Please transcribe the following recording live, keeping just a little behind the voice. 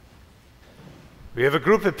We have a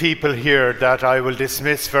group of people here that I will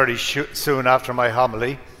dismiss very soon after my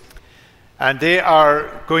homily, and they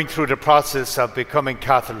are going through the process of becoming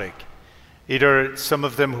Catholic. Either some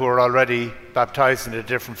of them who are already baptized in a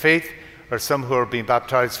different faith, or some who are being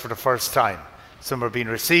baptized for the first time. Some are being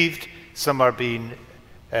received, some are being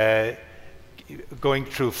going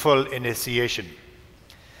through full initiation.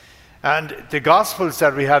 And the Gospels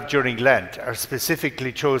that we have during Lent are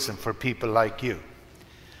specifically chosen for people like you.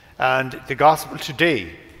 And the Gospel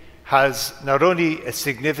today has not only a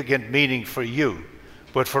significant meaning for you,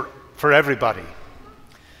 but for everybody.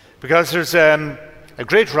 Because there's a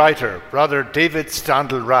great writer, Brother David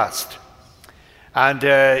Standel Rast, and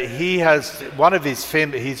he has one of his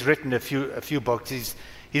he's written a few books.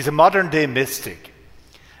 He's a modern day mystic,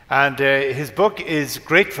 and his book is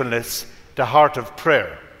Gratefulness, the Heart of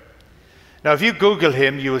Prayer. Now, if you Google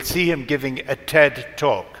him, you will see him giving a TED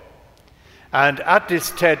talk. And at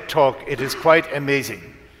this TED talk, it is quite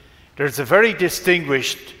amazing. There's a very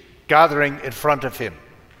distinguished gathering in front of him,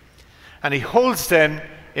 and he holds them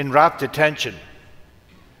in rapt attention.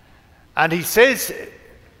 And he says,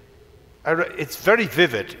 it's very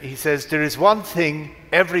vivid. He says, there is one thing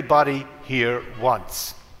everybody here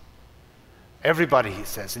wants. Everybody, he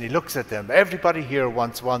says, and he looks at them. Everybody here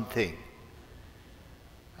wants one thing.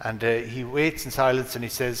 And he waits in silence and he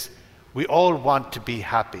says, we all want to be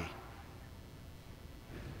happy.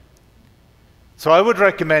 So I would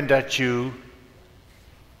recommend that you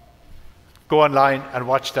go online and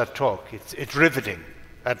watch that talk. It's riveting.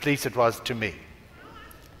 At least it was to me.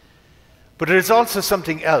 But there is also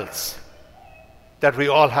something else that we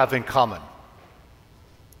all have in common,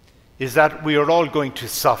 is that we are all going to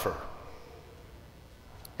suffer.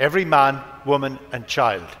 Every man, woman, and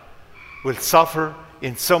child will suffer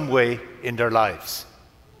in some way in their lives.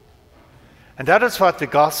 And that is what the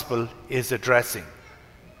gospel is addressing.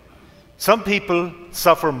 Some people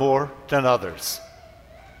suffer more than others.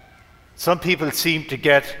 Some people seem to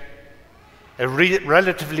get a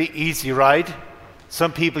relatively easy ride.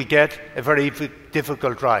 Some people get a very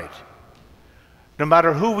difficult ride. No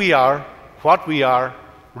matter who we are, what we are,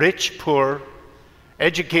 rich, poor,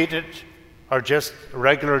 educated, or just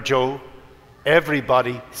regular Joe,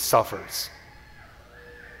 everybody suffers.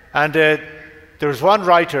 And there's one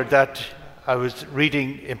writer that I was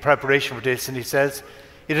reading in preparation for this, and he says,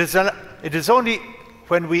 it is only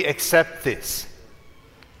when we accept this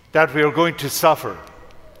that we are going to suffer,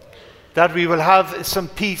 that we will have some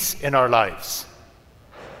peace in our lives.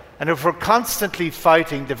 And if we're constantly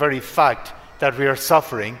fighting the very fact that we are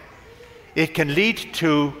suffering, it can lead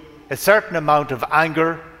to a certain amount of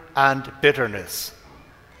anger and bitterness.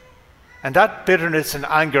 And that bitterness and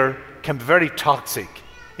anger can be very toxic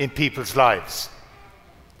in people's lives.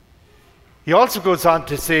 He also goes on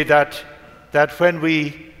to say that when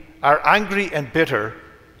we are angry and bitter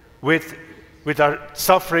with our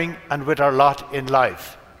suffering and with our lot in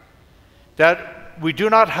life, that we do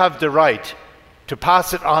not have the right to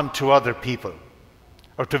pass it on to other people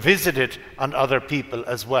or to visit it on other people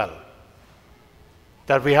as well.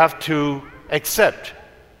 That we have to accept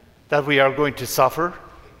that we are going to suffer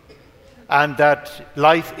and that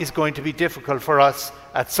life is going to be difficult for us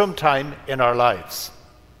at some time in our lives.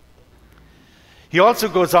 He also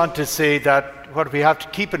goes on to say that what we have to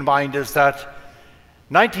keep in mind is that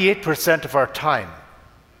 98% of our time,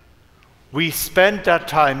 we spend that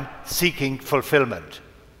time seeking fulfillment.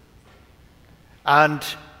 And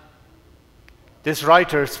this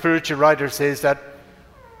writer, spiritual writer, says that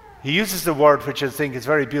he uses the word which I think is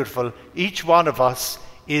very beautiful. Each one of us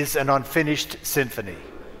is an unfinished symphony.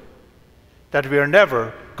 That we are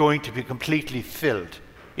never going to be completely filled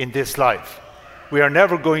in this life. We are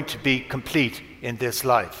never going to be complete in this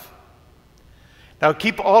life. Now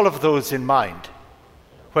keep all of those in mind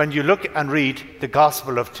when you look and read the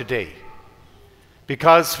gospel of today.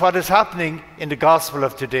 Because what is happening in the gospel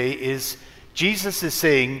of today is Jesus is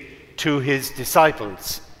saying to his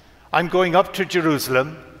disciples, I'm going up to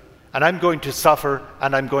Jerusalem and I'm going to suffer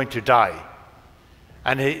and I'm going to die.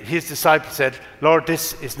 And his disciples said, Lord,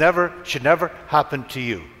 this should never happen to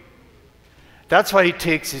you. That's why he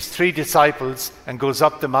takes his 3 disciples and goes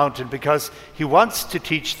up the mountain, because he wants to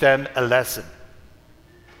teach them a lesson.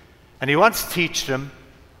 And he wants to teach them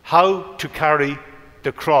how to carry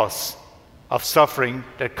the cross of suffering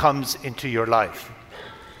that comes into your life.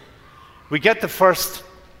 We get the first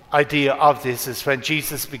idea of this is when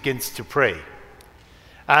Jesus begins to pray.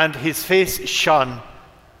 And his face shone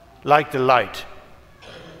like the light.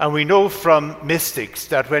 And we know from mystics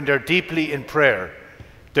that when they're deeply in prayer,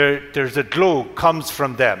 there's a glow comes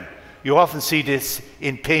from them. You often see this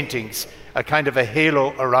in paintings, a kind of a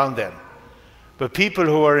halo around them. But people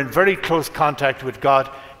who are in very close contact with God,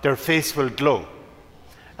 their face will glow.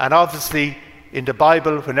 And obviously, in the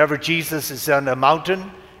Bible, whenever Jesus is on a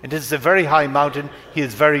mountain, and this is a very high mountain, he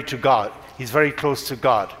is very to God. He's very close to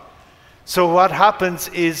God. So what happens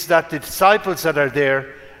is that the disciples that are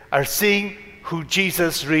there are seeing who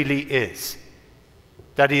Jesus really is.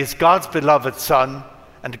 That he is God's beloved Son,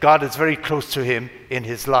 and God is very close to him in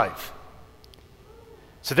his life.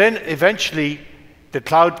 So then eventually the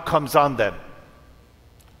cloud comes on them.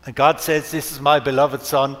 And God says, "This is my beloved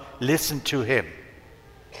Son, listen to him."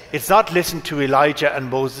 It's not listen to Elijah and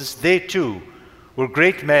Moses. They too were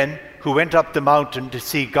great men who went up the mountain to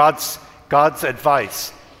see God's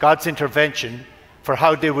advice, God's intervention for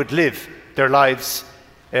how they would live their lives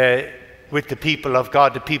with the people of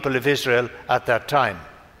God, the people of Israel at that time.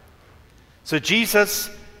 So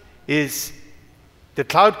the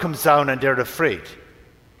cloud comes down and they're afraid.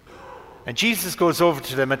 And Jesus goes over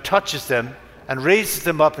to them and touches them and raises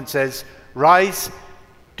them up and says, "Rise,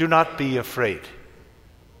 do not be afraid."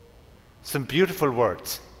 Some beautiful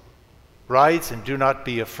words. Rise and do not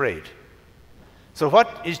be afraid. So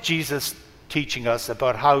what is Jesus teaching us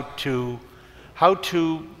about how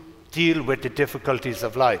to deal with the difficulties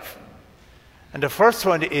of life? And the first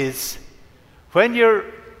one is, when you're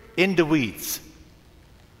in the weeds,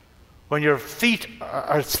 when your feet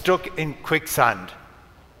are stuck in quicksand,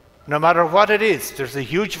 no matter what it is, there's a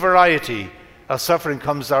huge variety of suffering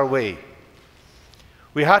comes our way.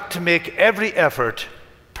 We had to make every effort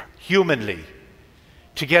humanly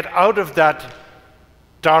to get out of that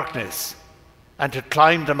darkness and to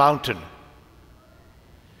climb the mountain.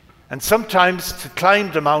 And sometimes to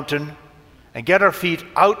climb the mountain and get our feet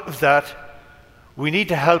out of that, we need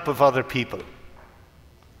the help of other people.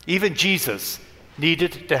 Even Jesus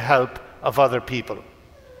needed the help of other people.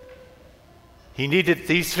 He needed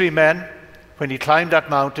these three men when he climbed that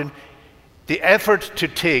mountain. The effort to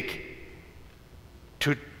take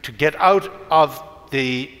to get out of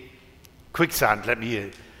the quicksand,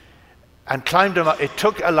 and climb them. It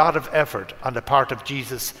took a lot of effort on the part of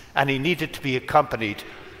Jesus, and he needed to be accompanied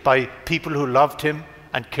by people who loved him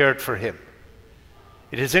and cared for him.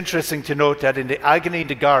 It is interesting to note that in the agony in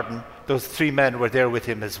the garden, those three men were there with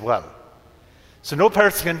him as well. So no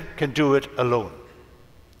person can do it alone.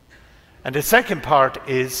 And the second part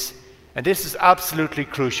is, and this is absolutely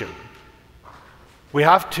crucial, we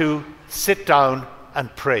have to sit down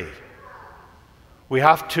and pray. We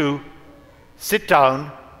have to sit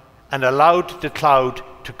down and allow the cloud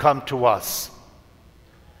to come to us.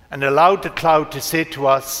 And allow the cloud to say to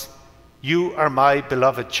us, "You are my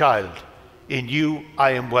beloved child. In you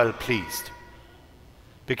I am well pleased."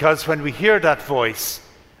 Because when we hear that voice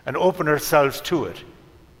and open ourselves to it,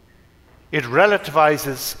 it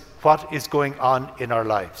relativizes what is going on in our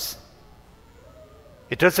lives.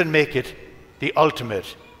 It doesn't make it the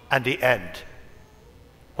ultimate and the end.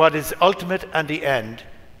 What is ultimate and the end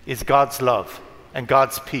is God's love and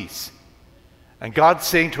God's peace. And God's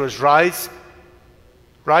saying to us,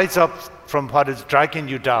 rise up from what is dragging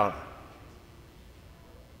you down.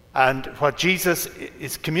 And what Jesus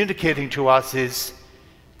is communicating to us is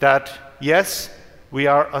that, yes, we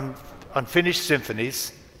are unfinished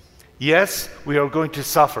symphonies. Yes, we are going to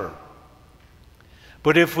suffer.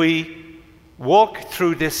 But if we walk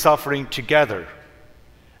through this suffering together,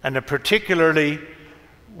 and particularly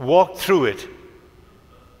walk through it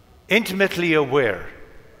intimately aware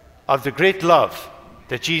of the great love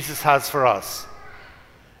that Jesus has for us,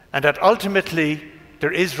 and that ultimately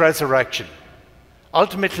there is resurrection,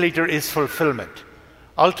 ultimately there is fulfillment,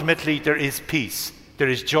 ultimately there is peace, there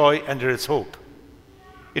is joy, and there is hope.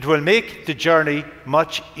 It will make the journey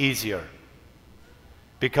much easier,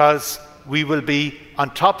 because we will be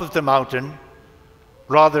on top of the mountain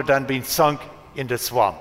rather than being sunk in the swamp.